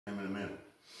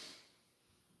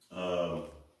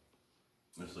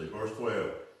verse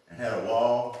 12. And had a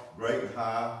wall great and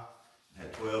high, and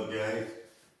had 12 gates,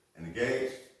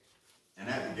 and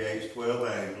at the gates 12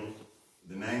 angels,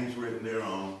 the names written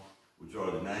thereon, which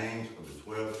are the names of the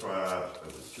 12 tribes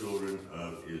of the children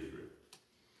of Israel.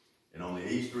 And on the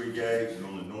east 3 gates, and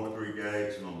on the north 3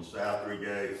 gates, and on the south 3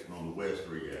 gates, and on the west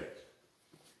 3 gates.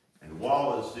 And the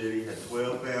wall of the city had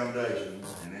 12 foundations,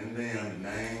 and in them the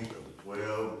names of the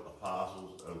 12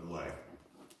 apostles of the Lamb.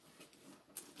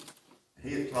 And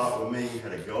he that talked with me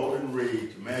had a golden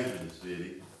reed to measure the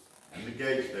city, and the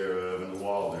gates thereof, and the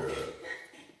wall thereof.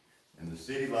 And the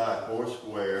city lieth 4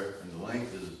 square, and the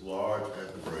length is as large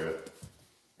as the breadth.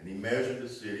 And he measured the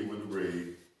city with a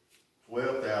reed,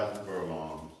 12,000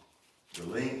 furlongs. The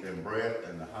length and breadth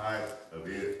and the height of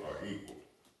it are equal.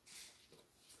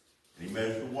 And he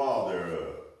measured the wall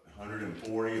thereof,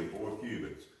 144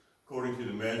 cubits, according to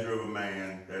the measure of a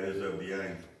man, that is of the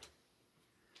angel.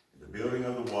 And the building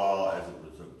of the wall, as it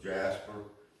was of jasper,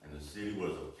 and the city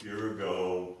was of pure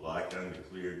gold, like unto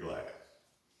clear glass.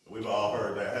 We've all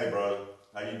heard that. Hey, brother,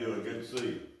 how you doing? Good to see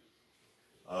you.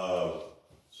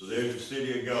 So there's the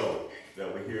city of gold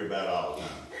that we hear about all the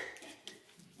time.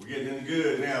 We're getting in the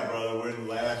good now, brother. We're in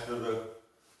the last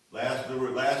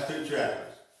 2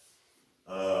 chapters.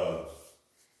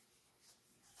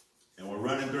 And we're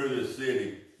running through this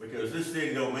city because this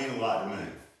city don't mean a lot to me.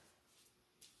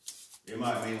 It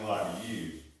might mean a lot to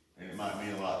you, and it might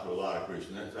mean a lot to a lot of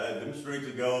Christians. Them streets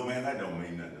of gold, man, that don't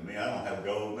mean nothing to me. I don't have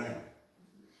gold now.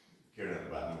 Care nothing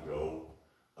about no gold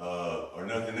or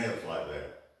nothing else like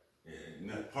that.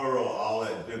 Pearl, all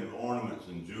that different ornaments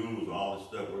and jewels and all this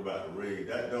stuff we're about to read,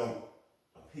 that don't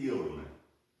appeal to me.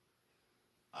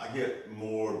 I get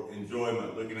more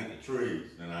enjoyment looking at the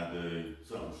trees than I do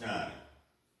something shiny.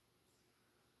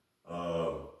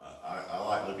 I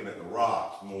like looking at the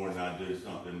rocks more than I do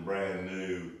something brand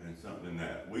new and something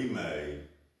that we made,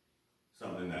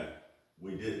 something that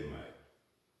we didn't make.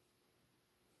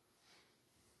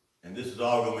 And this is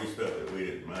all going to be stuff that we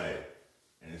didn't make.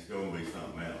 And it's going to be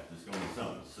something else. It's going to be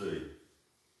something to see.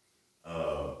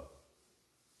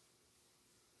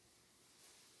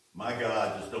 My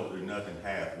God just don't do nothing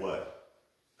halfway.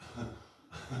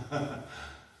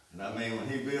 And I mean, when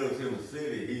he builds him a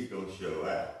city, he's going to show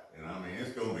out. And I mean,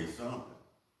 it's going to be something.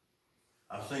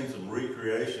 I've seen some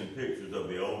recreation pictures of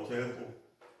the old temple.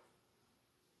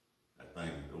 I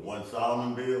think the one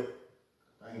Solomon built,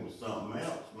 I think it was something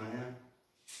else, man.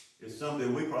 It's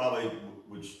something we probably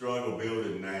would struggle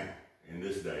building now in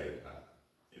this day and time.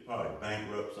 It probably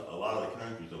bankrupts a lot of the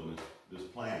countries on this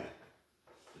planet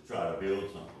to try to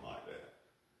build something like that.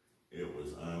 It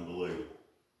was unbelievable.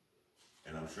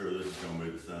 And I'm sure this is going to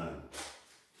be the same.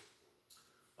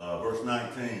 Verse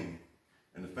 19,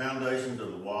 and the foundations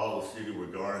of the wall of the city were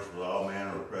garnished with all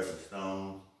manner of precious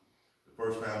stones. The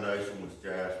first foundation was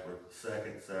jasper, the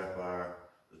second sapphire,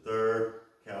 the third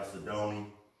chalcedony,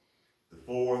 the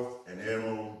fourth an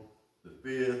emerald, the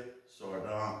fifth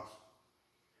sardonyx,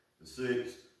 the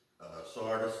sixth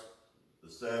sardis,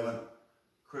 the seventh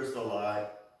chrysolite,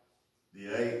 the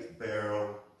eighth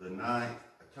beryl, the ninth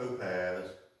a topaz,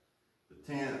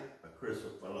 the 10th a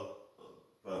chrysoprase,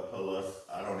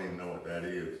 I don't even know what that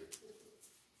is,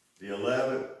 the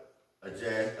 11th a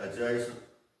jacinth,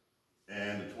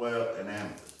 and the 12th an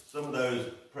amethyst. Some of those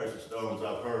precious stones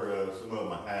I've heard of, some of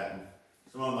them I hadn't.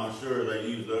 Some of them I'm sure they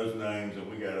use those names and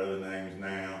we got other names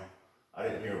now. I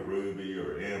didn't hear ruby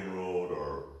or emerald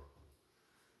or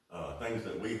things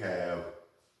that we have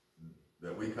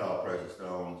that we call precious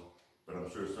stones, but I'm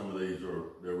sure some of these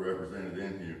they're represented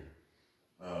in here.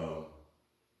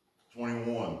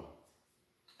 21,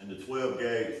 and the 12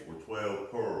 gates were 12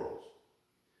 pearls.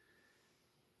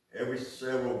 Every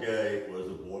several gate was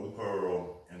of one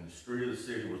pearl, and the street of the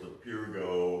city was of pure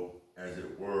gold, as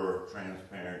it were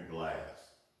transparent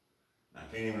glass. Now, I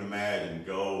can't even imagine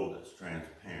gold that's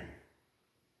transparent.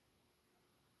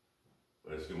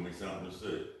 But it's going to be something to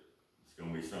see. It's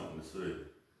going to be something to see.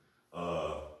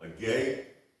 A gate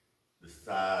the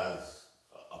size,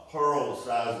 a pearl the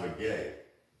size of a gate.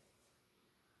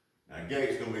 Now, a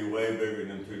gate's going to be way bigger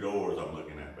than 2 doors I'm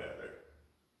looking at back there.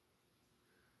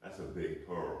 That's a big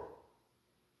pearl.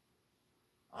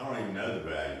 I don't even know the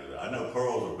value of that. I know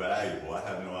pearls are valuable. I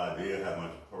have no idea how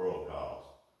much a pearl costs.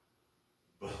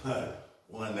 But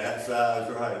one that size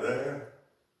right there,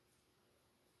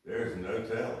 there's no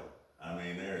telling. I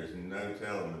mean, there is no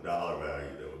telling the dollar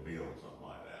value that would be on something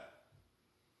like that.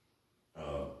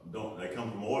 They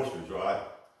come from oysters, right?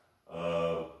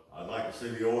 I'd like to see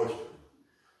the oyster.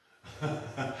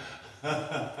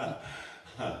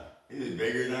 He's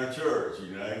bigger than our church,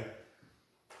 you know.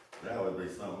 That would be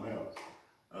something else.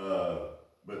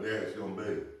 But there it's going to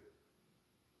be.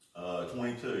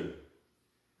 22.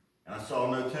 And I saw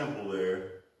no temple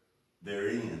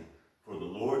therein, for the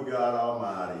Lord God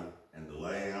Almighty and the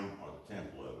Lamb are the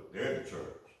temple of it. They're the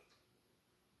church.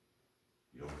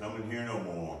 You don't come in here no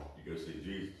more, you go see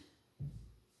Jesus.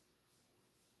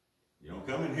 You don't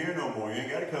come in here no more, you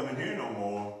ain't got to come in here no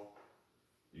more.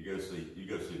 You go see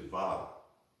the Father.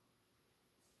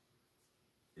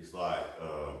 It's like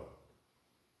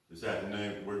this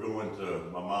afternoon we're going to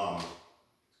my mama's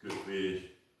to cook fish,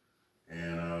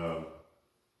 and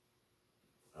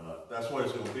that's what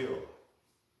it's going to feel like.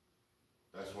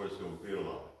 That's what it's going to feel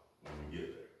like when we get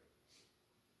there.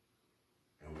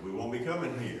 And we won't be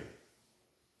coming here.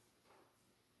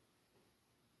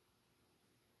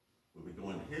 We'll be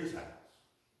going to his house.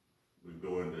 We'll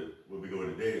be going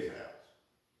to Daddy's house.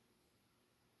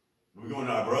 We'll be going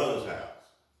to our brother's house.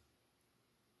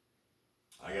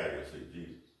 I gotta go see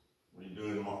Jesus. What are you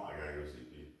doing tomorrow? I gotta go see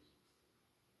Jesus.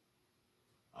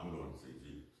 I'm going to see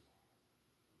Jesus.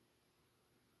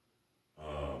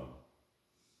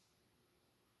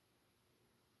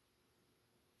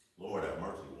 Lord have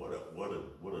mercy. What a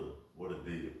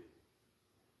deal.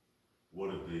 What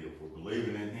a deal. For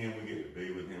believing in him, we get to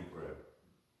be with him forever.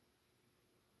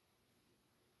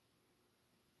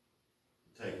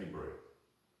 Take your breath.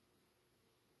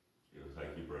 It'll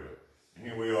take your breath. And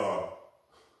here we are,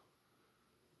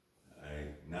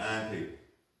 9 people.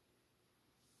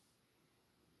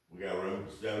 We got room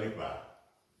for 75.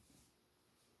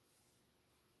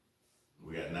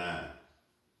 We got 9.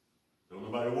 Don't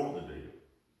nobody want the deal.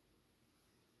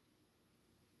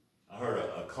 I heard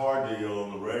a car deal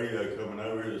on the radio coming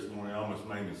over here this morning, almost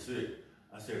made me sick.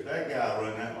 I said, if that guy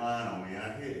run that line on me,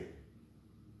 I'd hit him.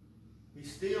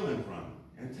 He's stealing from me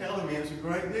and telling me it's a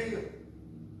great deal.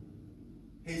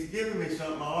 He's giving me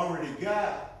something I already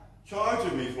got,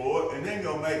 charging me for it, and then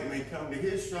gonna make me come to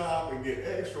his shop and get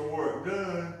extra work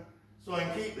done so I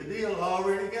can keep the deal I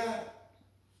already got.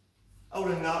 I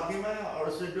would have knocked him out. I would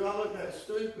have said, do I look that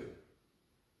stupid?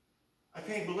 I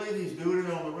can't believe he's doing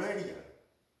it on the radio.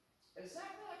 Is that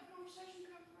where that conversation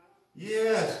come from?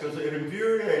 Yes, because it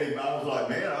infuriated him. I was like,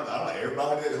 man,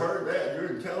 everybody that heard that,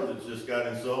 your intelligence just got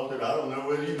insulted. I don't know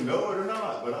whether you know it or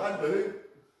not, but I do.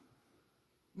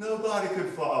 Nobody could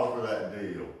fall for that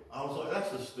deal. I was like,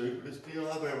 that's the stupidest deal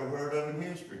I've ever heard of in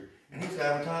history. And he's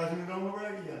advertising it on the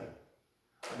radio.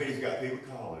 I bet he's got people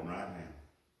calling right now.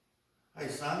 Hey,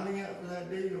 sign me up for that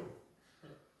deal.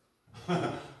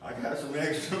 I got some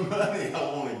extra money I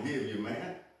want to give you,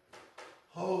 man.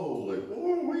 Holy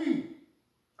boy,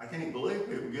 I can't believe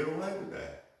people get away with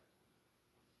that.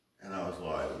 And I was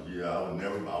like, yeah, I would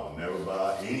never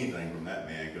buy anything from that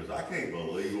man because I can't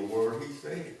believe a word he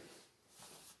said.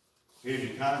 Here's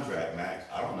your contract, Max.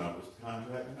 I don't know if it's a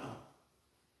contract or not.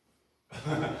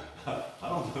 I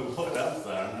don't know what I'm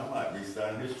signing. I might be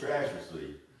signing his trash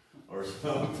receipt or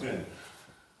something.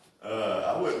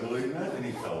 I wouldn't believe nothing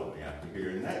he told me after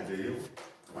hearing that deal.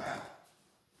 Wow.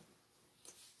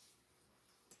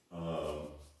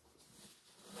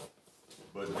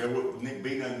 But there will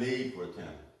be no need for a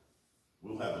temple.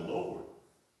 We'll have the Lord.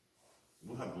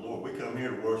 We'll have the Lord. We come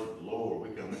here to worship the Lord.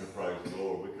 We come here to praise the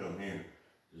Lord. We come here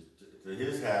to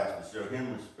his house to show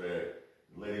him respect.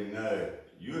 Let him know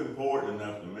you're important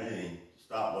enough to me to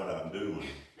stop what I'm doing.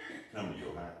 Come to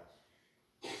your house.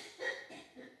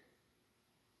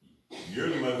 You're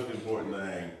the most important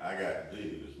thing I got to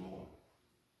do this morning.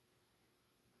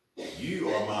 You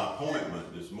are my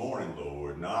appointment this morning,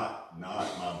 Lord, not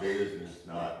my business,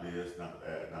 not this, not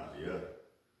that, not the other.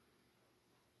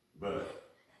 But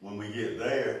when we get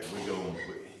there, we're gonna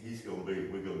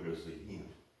go see him.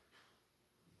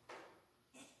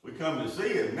 We come to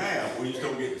see him now, we just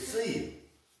don't get to see him.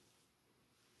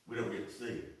 We don't get to see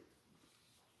him.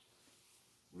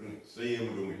 We're going to see him,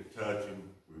 we're going to get to touch him,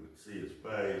 we're going to see his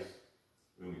face,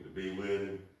 we're going to get to be with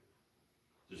him,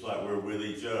 just like we're with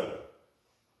each other.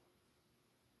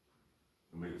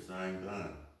 It'll be the same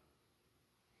thing.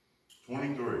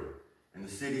 23. And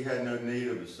the city had no need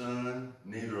of the sun,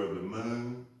 neither of the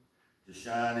moon, to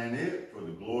shine in it, for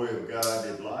the glory of God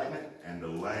did lighten it, and the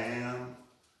Lamb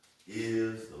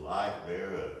is the light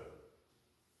thereof.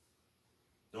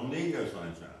 Don't need no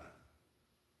sunshine.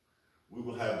 We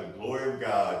will have the glory of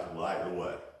God to light the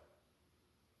way.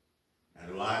 Now,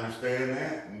 do I understand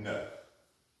that? No.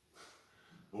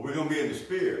 But we're going to be in the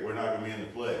spirit. We're not going to be in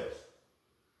the flesh.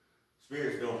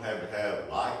 Spirits don't have to have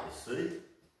light to see.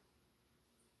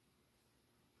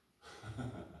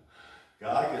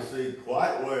 God could see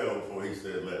quite well before he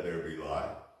said, let there be light.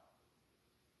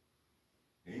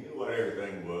 He knew what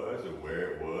everything was and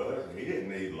where it was. And he didn't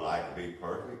need light to be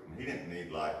perfect. And he didn't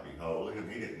need light to be holy.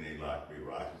 And he didn't need light to be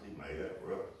righteous. He made that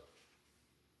for us.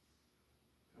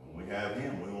 have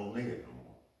him, we won't need it no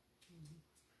more.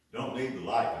 Don't need the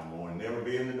light no more, and never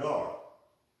be in the dark.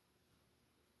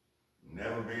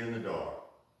 Never be in the dark.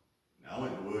 Now, I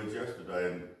went to the woods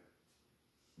yesterday and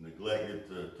neglected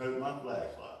to tote my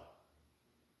flashlight.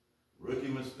 Rookie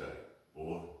mistake,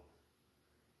 boy.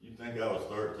 You think I was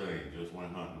 13, just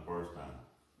went hunting the first time.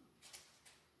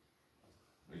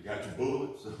 You got your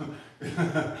bullets? You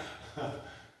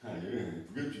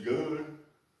forget your gun?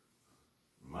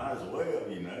 Might as well,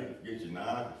 you know. You get your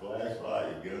knife, your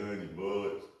flashlight, your gun, your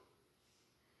bullets.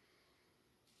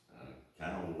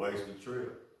 Kind of a wasted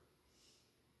trip.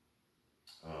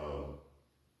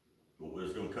 But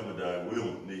there's going to come a day we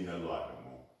don't need no light no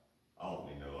more. I don't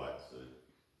need no light to see.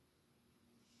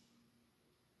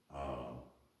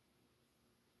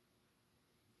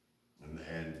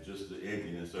 And just the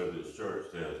emptiness of this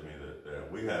church tells me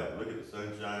that we have, look at the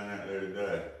sunshine out there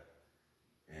today,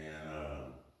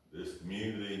 and this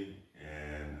community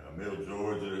and middle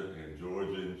Georgia and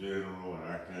Georgia in general and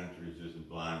our country is just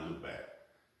blind us back.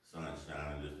 Sun's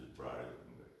shining just as bright as it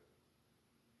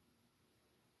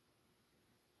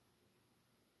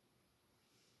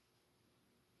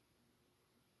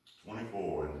can be.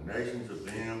 24, and the nations of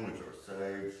them which are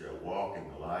saved shall walk in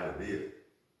the light of it,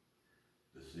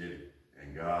 the city,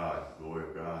 and God, the glory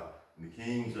of God. And the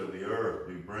kings of the earth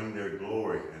do bring their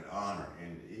glory and honor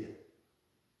into it.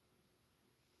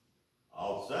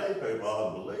 All the saved people,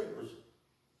 all the believers,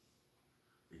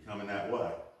 be coming that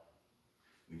way.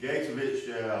 The gates of it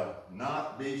shall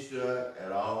not be shut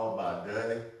at all by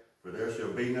day, for there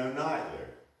shall be no night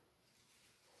there.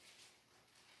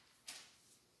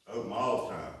 Open all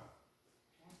the time.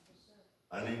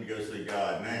 I need to go see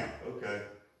God now. Okay.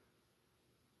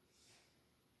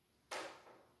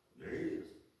 There he is.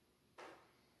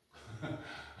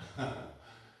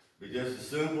 Be just as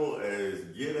simple as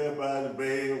get up out of the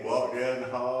bed, walk down the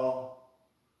hall,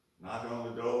 knock on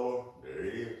the door. There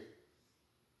he is.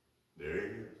 There he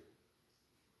is.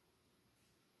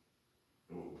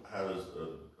 How does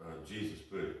Jesus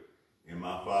put it? In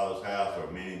my Father's house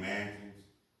are many mansions.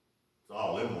 It's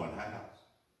all in one house.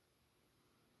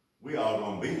 We all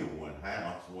gonna be in one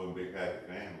house, one big happy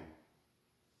family,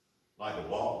 like the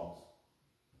Waltons.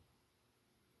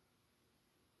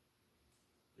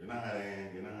 Good night,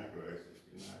 Ann. Good night, Gracie.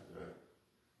 Good night, Jack.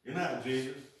 Good night,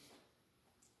 Jesus.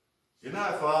 Good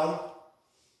night, Father.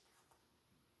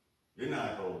 Good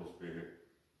night, Holy Spirit.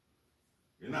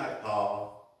 Good night,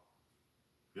 Paul.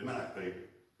 Good night, Peter.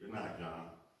 Good night, John.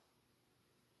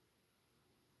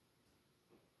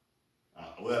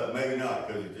 Well, maybe not,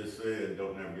 because he just said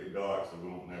don't never get dark, so we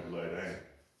won't never lay down.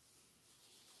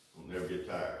 We'll never get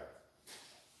tired.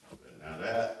 But now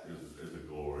that is a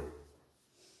glory.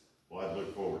 Well, I'd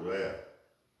look forward to that.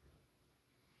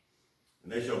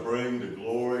 And they shall bring the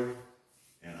glory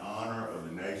and honor of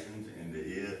the nations into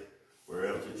it, where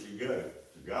else it should go,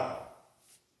 to God.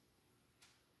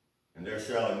 And there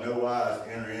shall in no wise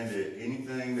enter into it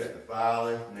anything that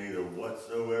defileth, neither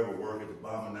whatsoever worketh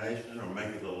abomination or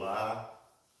maketh a lie.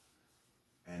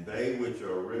 And they which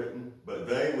are written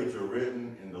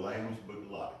in the Lamb's book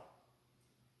of life.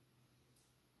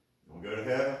 You want to go to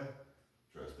heaven?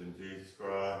 Trust in Jesus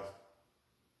Christ.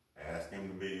 Ask him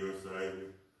to be your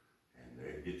Savior. And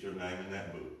they get your name in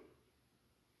that book.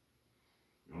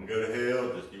 You want to go to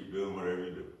hell? Just keep doing whatever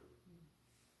you do.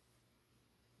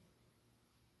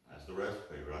 That's the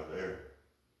recipe right there.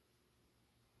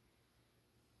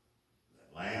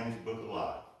 That Lamb's book of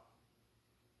life.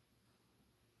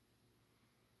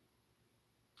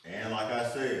 And like I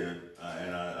said,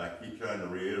 and I keep trying to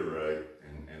reiterate,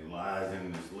 and lies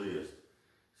in this list,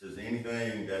 it says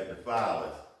anything that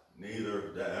defileth,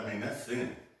 that's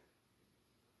sin.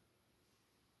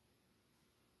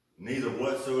 Neither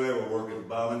whatsoever worketh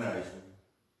abomination,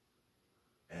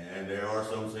 and there are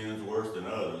some sins worse than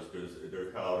others, because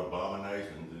they're called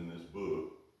abominations in this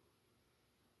book,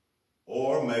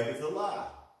 or maketh a lie.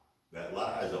 That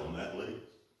lie is on that list.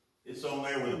 It's on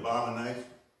there with abomination.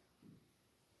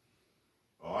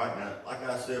 All right, now, like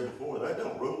I said before, that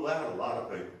don't rule out a lot of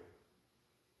people.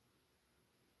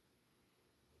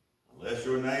 Unless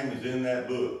your name is in that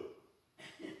book.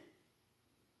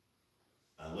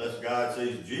 Unless God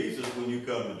sees Jesus when you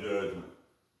come to judgment.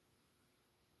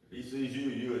 If he sees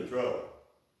you, you're in trouble.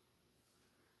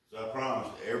 So I promise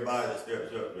you, everybody that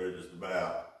steps up there just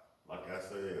about, like I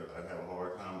said, I'd have a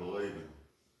hard time believing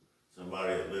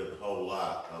somebody that lived a whole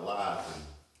life and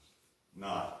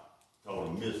not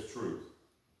told a mistruth.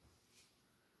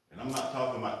 And I'm not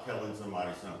talking about telling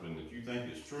somebody something that you think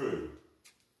is true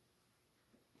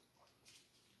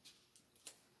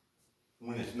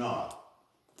when it's not.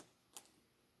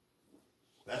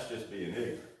 That's just being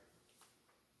ignorant.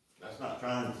 not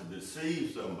trying to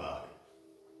deceive somebody.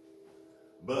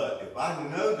 But if I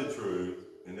know the truth,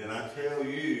 and then I tell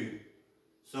you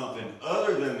something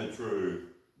other than the truth,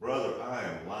 brother, I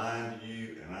am lying to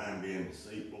you, and I am being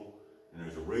deceitful, and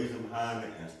there's a reason behind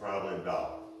it, and it's probably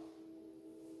 $1.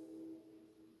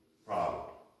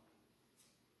 Probably.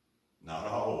 Not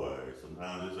always.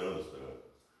 Sometimes it's other stuff.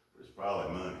 But it's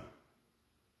probably money.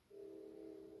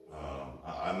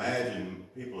 I imagine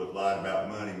people have lied about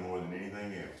money more than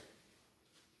anything else.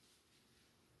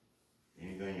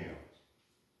 Anything else.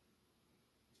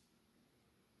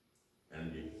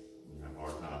 And you have a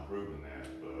hard time proving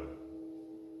that, but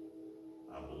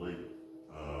I believe it.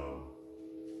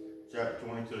 Chapter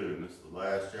 22, and this is the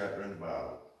last chapter in the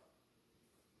Bible.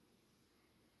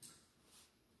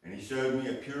 And he showed me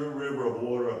a pure river of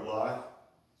water of life,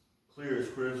 clear as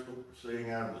crystal,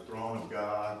 proceeding out of the throne of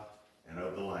God and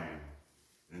of the Lamb.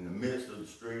 And in the midst of the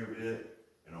street of it,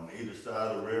 and on either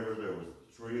side of the river, there was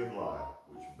the tree of life,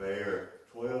 which bare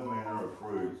 12 manner of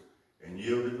fruits, and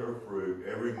yielded her fruit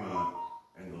every month,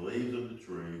 and the leaves of the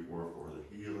tree were for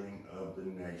the healing of the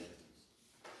nations.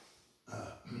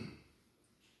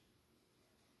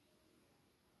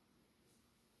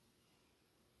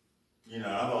 You know,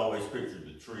 I've always pictured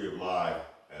the tree of life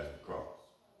as the cross.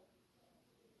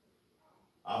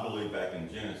 I believe back in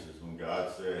Genesis when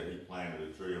God said he planted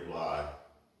a tree of life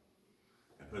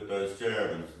and put those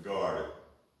cherubims to guard it,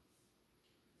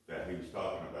 that he was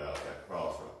talking about that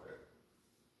cross right there.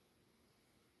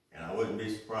 And I wouldn't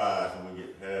be surprised when we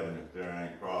get to heaven if there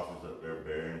ain't crosses up there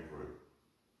bearing fruit.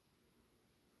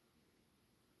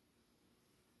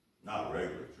 Not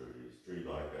regular trees, trees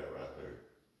like that right there.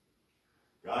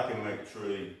 God can make a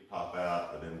tree pop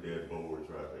out of them dead boards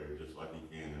right there, just like he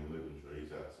can them living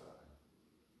trees outside.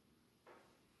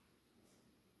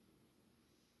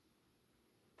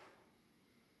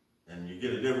 And you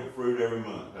get a different fruit every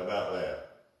month. How about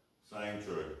that? Same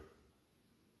tree.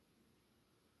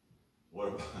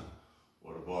 What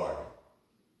a bargain.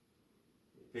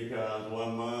 Pecans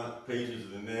one month, peaches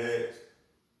the next,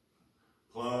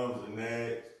 plums the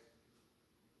next,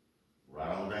 right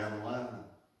on down the line.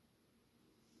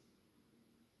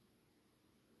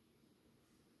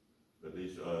 But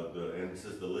these, and it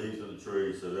says the leaves of the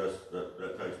tree, so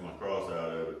that takes my cross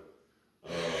out of it.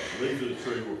 The leaves of the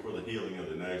tree were for the healing of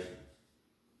the nations.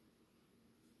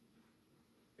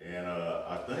 And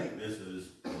I think this is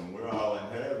when we're all in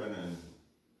heaven and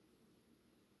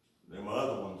them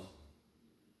other ones,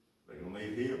 they're going to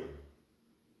need healing.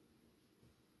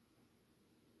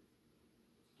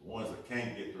 The ones that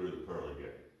can't get through the pearly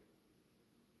gate.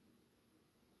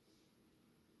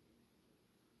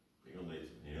 They're going to need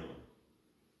some healing.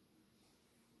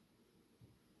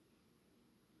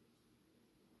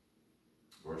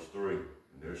 Verse 3, and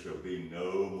there shall be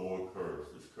no more curse.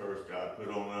 This curse God put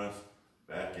on us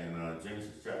back in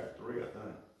Genesis chapter 3, I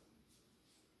think.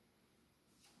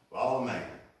 For all man.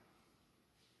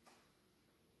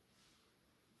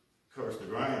 Curse the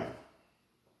ground.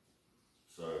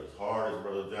 So as hard as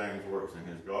Brother James works in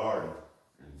his garden,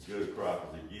 and as good a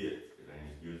crop as it gets, it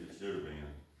ain't as good as it should have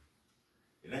been.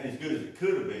 It ain't as good as it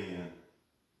could have been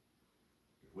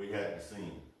if we hadn't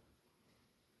sinned.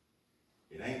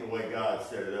 It ain't the way God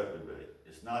set it up to be.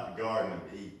 It's not the Garden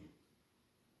of Eden.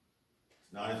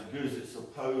 It's not as good as it's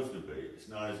supposed to be. It's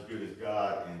not as good as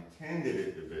God intended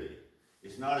it to be.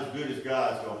 It's not as good as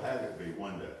God's going to have it be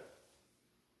one day.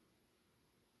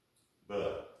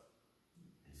 But,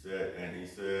 he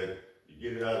said, you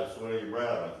get it out of the sweat of your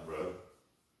brow, Mr. Brother.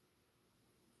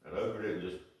 That okra didn't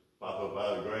just pop up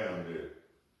out of the ground, did it?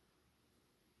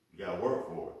 You got to work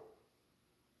for it.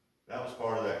 That was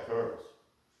part of that curse.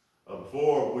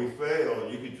 Before we fell,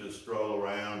 you could just stroll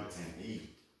around and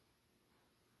eat.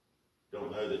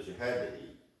 Don't know that you had to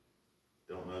eat.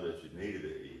 Don't know that you needed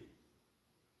to eat.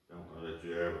 Don't know that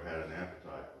you ever had an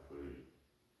appetite for food.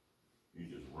 You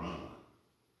just run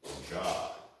from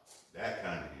God. That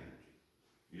kind of energy.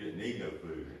 You didn't need no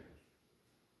food energy.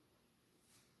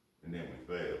 And then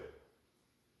we failed.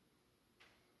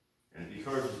 And if he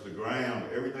curses the ground,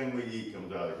 everything we eat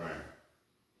comes out of the ground.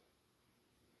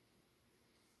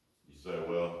 You say,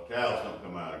 well, cows don't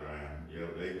come out of the ground. Yeah,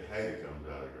 they eat hay that comes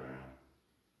out of the ground.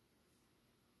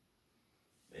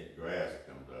 They eat grass that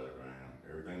comes out of the ground.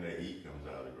 Everything they eat comes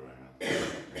out of the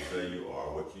ground. And so you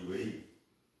are what you eat.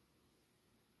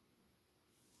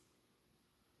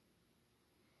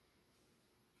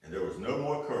 And there was no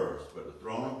more curse, but the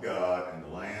throne of God and the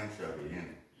Lamb shall be in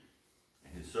it.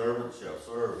 And his servants shall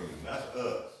serve him. That's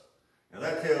us. Now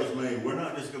that tells me we're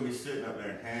not just going to be sitting up there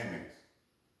in hammocks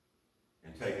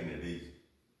and taking it easy.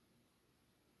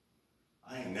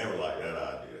 I ain't never liked that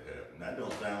idea of heaven. That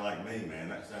don't sound like me, man.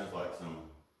 That sounds like some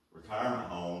retirement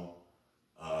home.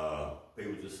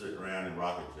 People just sitting around in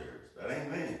rocking chairs. That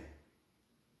ain't me.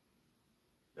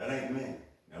 That ain't me.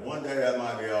 Now, one day that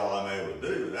might be all I'm able to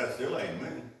do, but that still ain't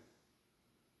me.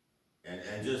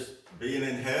 And just being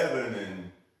in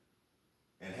heaven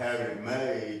and having it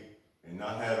made and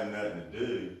not having nothing to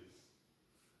do,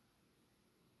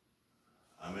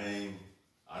 I mean,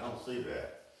 I don't see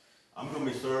that. I'm going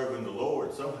to be serving the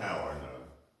Lord somehow or another.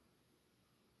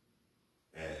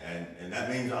 And that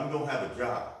means I'm going to have a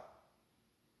job.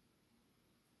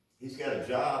 He's got a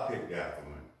job picked out for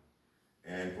me.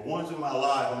 And for once in my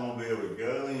life, I'm going to be able to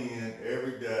go in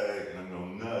every day and I'm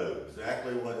going to know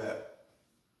exactly what that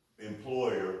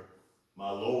employer, my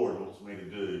Lord, wants me to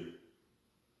do.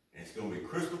 And it's going to be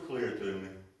crystal clear to me.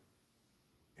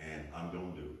 And I'm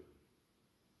going to do it.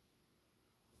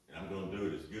 And I'm going to do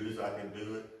it as good as I can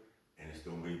do it. And it's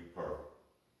going to be perfect.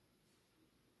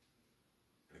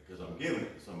 Because I'm giving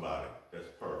it to somebody that's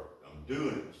perfect. I'm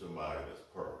doing it for somebody that's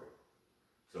perfect.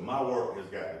 So my work has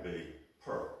got to be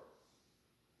perfect.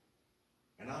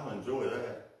 And I'll enjoy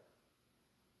that.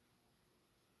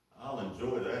 I'll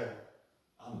enjoy that.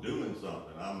 I'm doing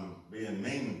something. I'm being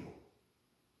meaningful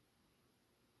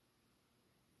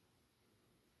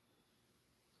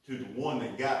to the one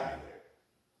that got me there.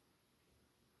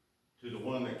 To the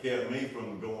one that kept me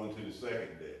from going to the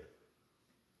second death.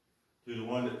 To the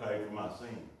one that paid for my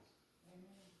sins.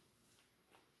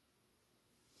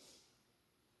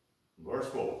 Verse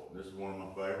 4, this is one of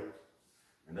my favorites.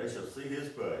 And they shall see his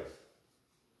face.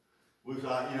 We've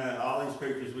got, all these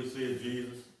pictures we see of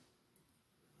Jesus.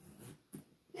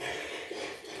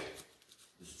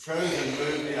 This Chosen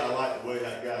movie, I like the way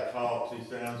that guy talks. He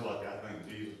sounds like I think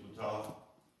Jesus would talk.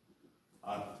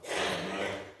 I don't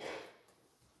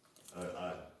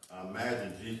know. I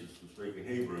imagine Jesus was speaking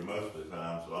Hebrew most of the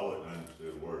time, so I wouldn't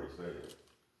understand a word he said.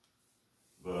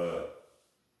 But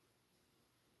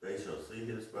they shall see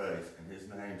his face, and his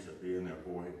name shall be in their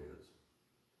foreheads.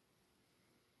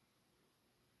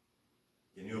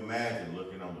 Can you imagine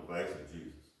looking on the face of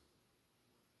Jesus?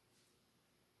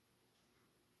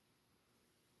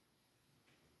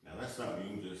 Now that's something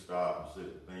you can just stop and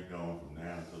sit and think on from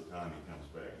now until the time he comes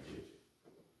back and gets you.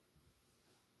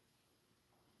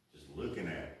 Just looking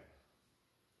at it.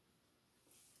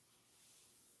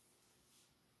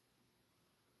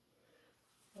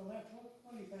 Well,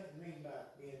 what do you think you mean by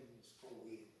being in this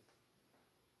forehead?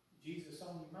 Jesus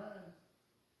on your mind?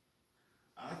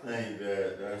 I think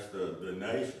that that's the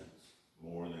nations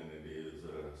more than it is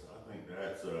us. I think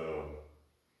that's,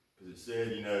 because it said,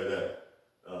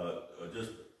 that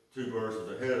just 2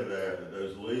 verses ahead of that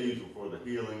those leaves were for the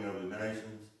healing of the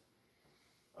nations.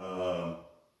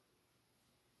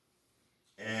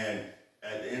 And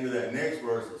at the end of that next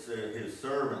verse, it said, his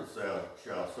servants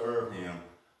shall serve him.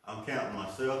 I'm counting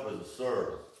myself as a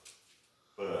servant,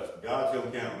 but God's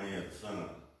going to count me as a son.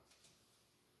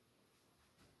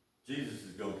 Jesus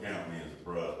is going to count me as a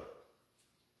brother.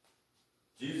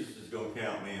 Jesus is going to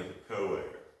count me as a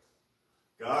co-heir.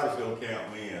 God is going to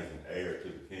count me as an heir to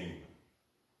the kingdom,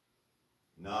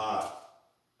 not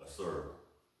a servant.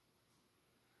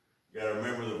 You got to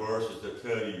remember the verses that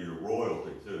tell you you're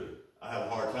royalty too. I have a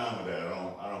hard time with that.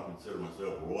 I don't consider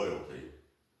myself royalty.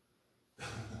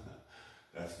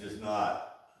 That's just not.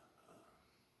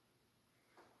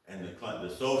 And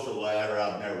the social ladder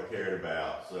I've never cared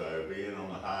about. So being on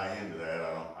the high end of that,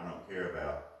 I don't care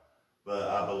about. But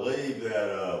I believe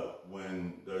that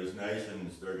when those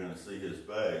nations, they're going to see his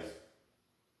face,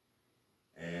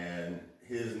 and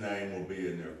his name will be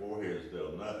in their foreheads,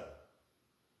 they'll know.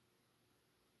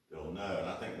 They'll know, and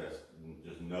I think that's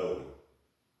just knowing.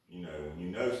 When you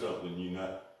know something,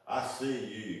 I see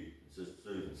you, Sister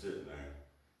Susan, sitting there,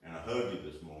 and I hugged you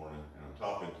this morning, and I'm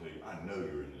talking to you. I know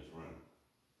you're in this room.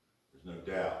 There's no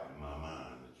doubt in my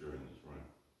mind that you're in this room.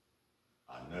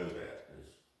 I know that.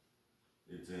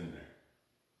 It's in there.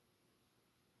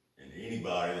 And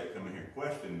anybody that come in here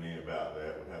questioning me about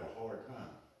that would have a hard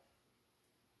time.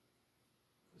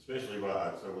 Especially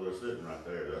so they're sitting right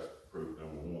there. That's proof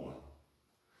number 1.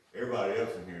 Everybody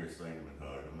else in here has seen them and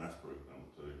hugged them. That's proof number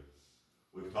 2.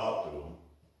 We've talked to them.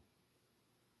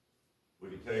 We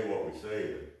can tell you what we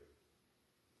said.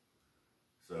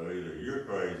 So either you're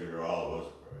crazy or all of us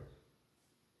are crazy.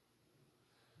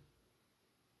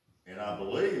 And I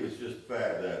believe it's just the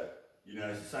fact that,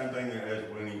 it's the same thing that as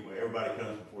when everybody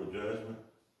comes before judgment.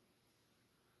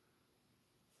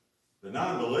 The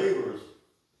non-believers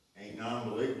ain't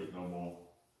non-believers no more.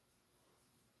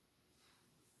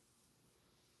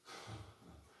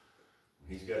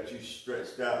 He's got you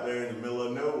stretched out there in the middle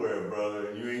of nowhere, brother,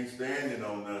 and you ain't standing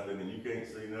on nothing, and you can't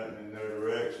see nothing in no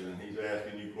direction, and he's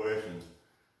asking you questions,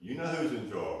 you know who's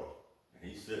in charge.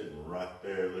 And he's sitting right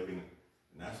there looking,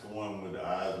 and that's the one with the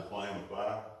eyes of flame of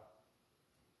fire.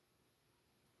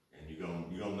 And you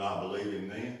gonna not believe him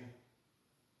then?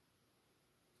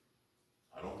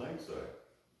 I don't think so.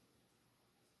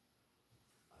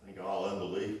 I think all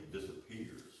unbelief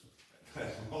disappears at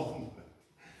that moment.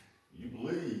 You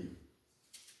believe.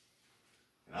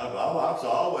 And I've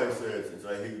always said, since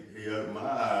he opened my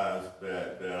eyes,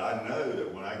 that I know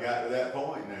that when I got to that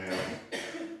point now,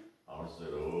 I would have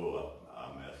said, oh,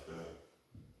 I messed up.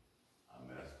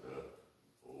 I messed up.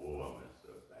 Oh, I messed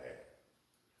up bad.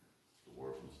 It's the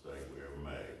worst mistake we ever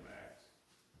made, Max.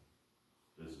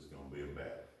 This is going to be a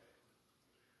bad.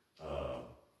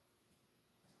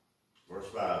 Verse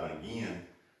 5, and again,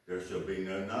 there shall be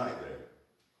no night there,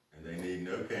 and they need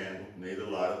no candle, neither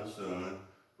light of the sun,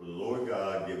 for the Lord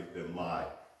God giveth them light,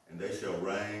 and they shall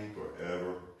reign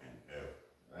forever and ever.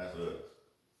 That's us.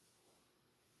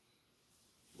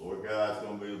 Lord God's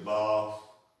going to be the boss,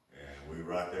 and we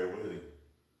right there with him.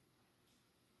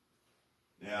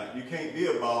 Now, you can't be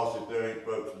a boss if there ain't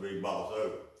folks to be boss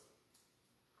over.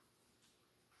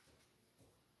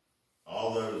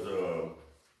 All those,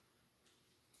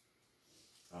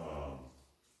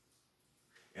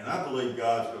 and I believe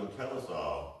God's going to tell us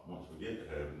all, once we get to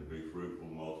heaven, to be fruitful,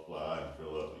 multiply, and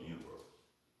fill up the universe.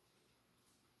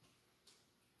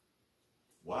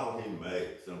 Why would he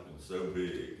make something so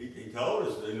big? He told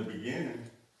us in the beginning,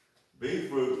 be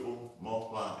fruitful,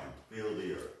 multiply, and fill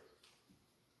the earth.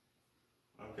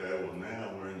 Okay, well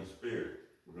now we're in the spirit.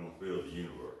 We're going to fill the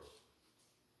universe.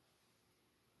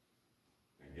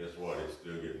 And guess what? It's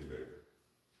still getting bigger.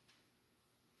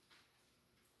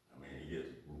 I mean, it gets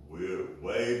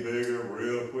way bigger,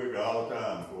 real quick all the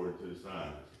time, according to the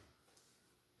scientists.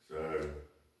 So,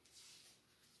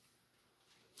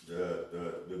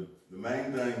 the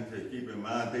main thing to keep in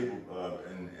mind, people,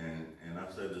 and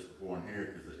I've said this before in here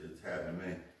because it's happened to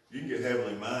me, you can get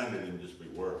heavily minded and just be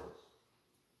worthless.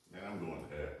 Man, I'm going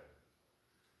to heaven.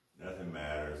 Nothing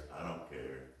matters. I don't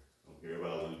care. I don't care if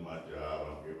I lose my job. I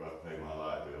don't care if I pay my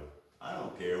light bill. I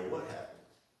don't care what happens.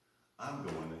 I'm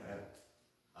going to heaven.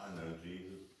 I know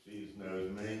Jesus. Jesus knows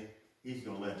me. He's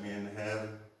going to let me into heaven.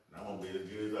 And I'm going to be as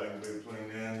good as I can be between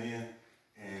now and then.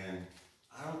 And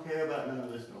I don't care about none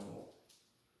of this no more.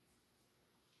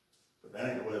 But that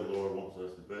ain't the way the Lord wants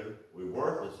us to be. We're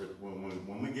worthless.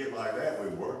 When we get like that, we're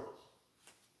worthless.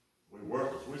 We're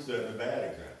worthless. We're setting a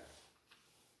bad example.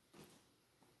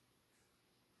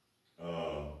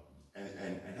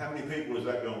 And how many people is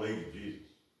that going to lead to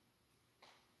Jesus?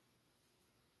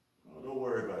 Oh, don't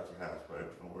worry about your house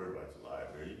paper. Don't worry about your life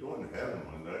bill. You're going to heaven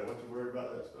one day. What you worry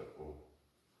about that stuff for?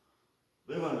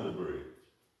 Live under the bridge.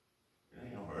 It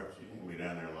ain't going to hurt you. You ain't going to be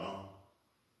down there long.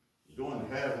 You're going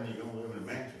to heaven. You're going to live in a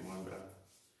mansion one day.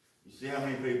 You see how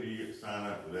many people you get to sign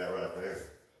up for that right there?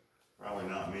 Probably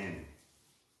not many.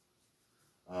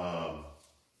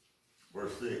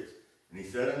 Verse 6, and he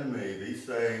said unto me, these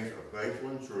sayings are faithful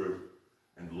and true,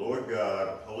 and the Lord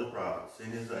God, the holy prophet,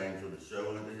 sent his angel to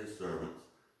show unto his servants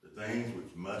the things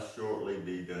which must shortly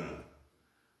be done.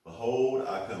 Behold,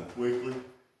 I come quickly.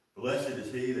 Blessed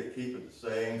is he that keepeth the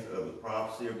sayings of the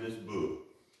prophecy of this book.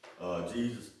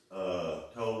 Jesus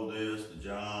told this to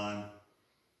John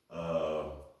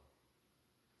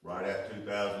right at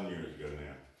 2,000 years ago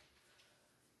now.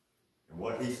 And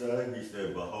what he said? He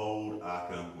said, behold, I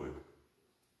come quickly.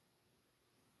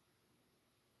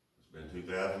 It's been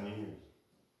 2,000 years.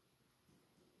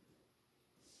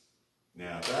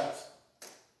 Now that's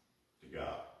to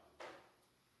God.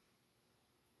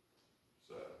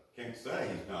 So, can't say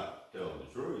he's not telling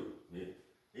the truth.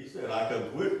 He said, I come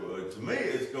quickly. To me,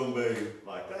 it's going to be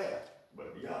like that.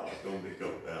 But y'all, it's going to be a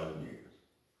couple thousand years.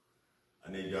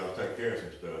 I need y'all to take care of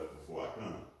some stuff before I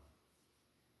come.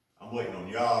 I'm waiting on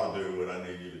y'all to do what I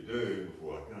need you to do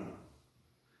before I come.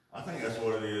 I think that's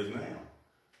what it is now.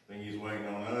 I think he's waiting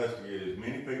on us to get as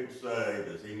many people saved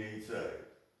as he needs saved.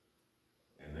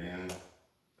 And then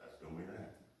that's going to be that.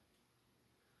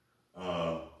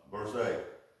 Verse 8.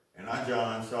 And I,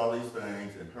 John, saw these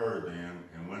things and heard them,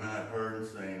 and when I had heard and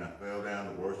seen, I fell down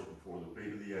to worship before the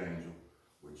feet of the angel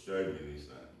which showed me these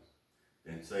things.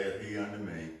 Then saith he unto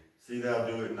me, see thou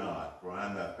do it not, for I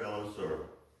am thy fellow servant,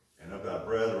 and of thy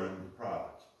brethren the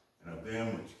prophets, and of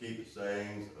them which keep the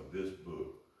sayings of this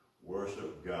book.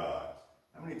 Worship God.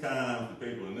 How many times do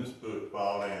people in this book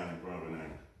fall down in front of an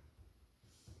angel?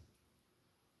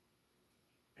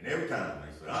 And every time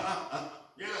they say,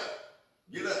 get up,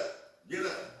 get up, get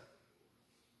up.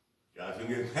 God's going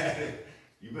to get mad at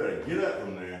you. You better get up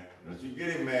from there. Don't you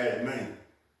get him mad at me.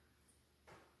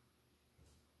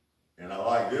 And I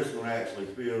like this one actually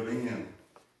filled in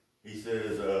He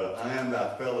says, I am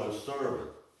thy fellow servant.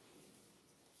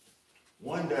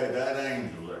 One day that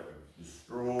angel that could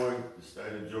destroy the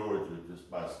state of Georgia just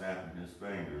by snapping his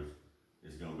fingers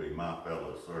is going to be my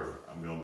fellow servant. I'm going to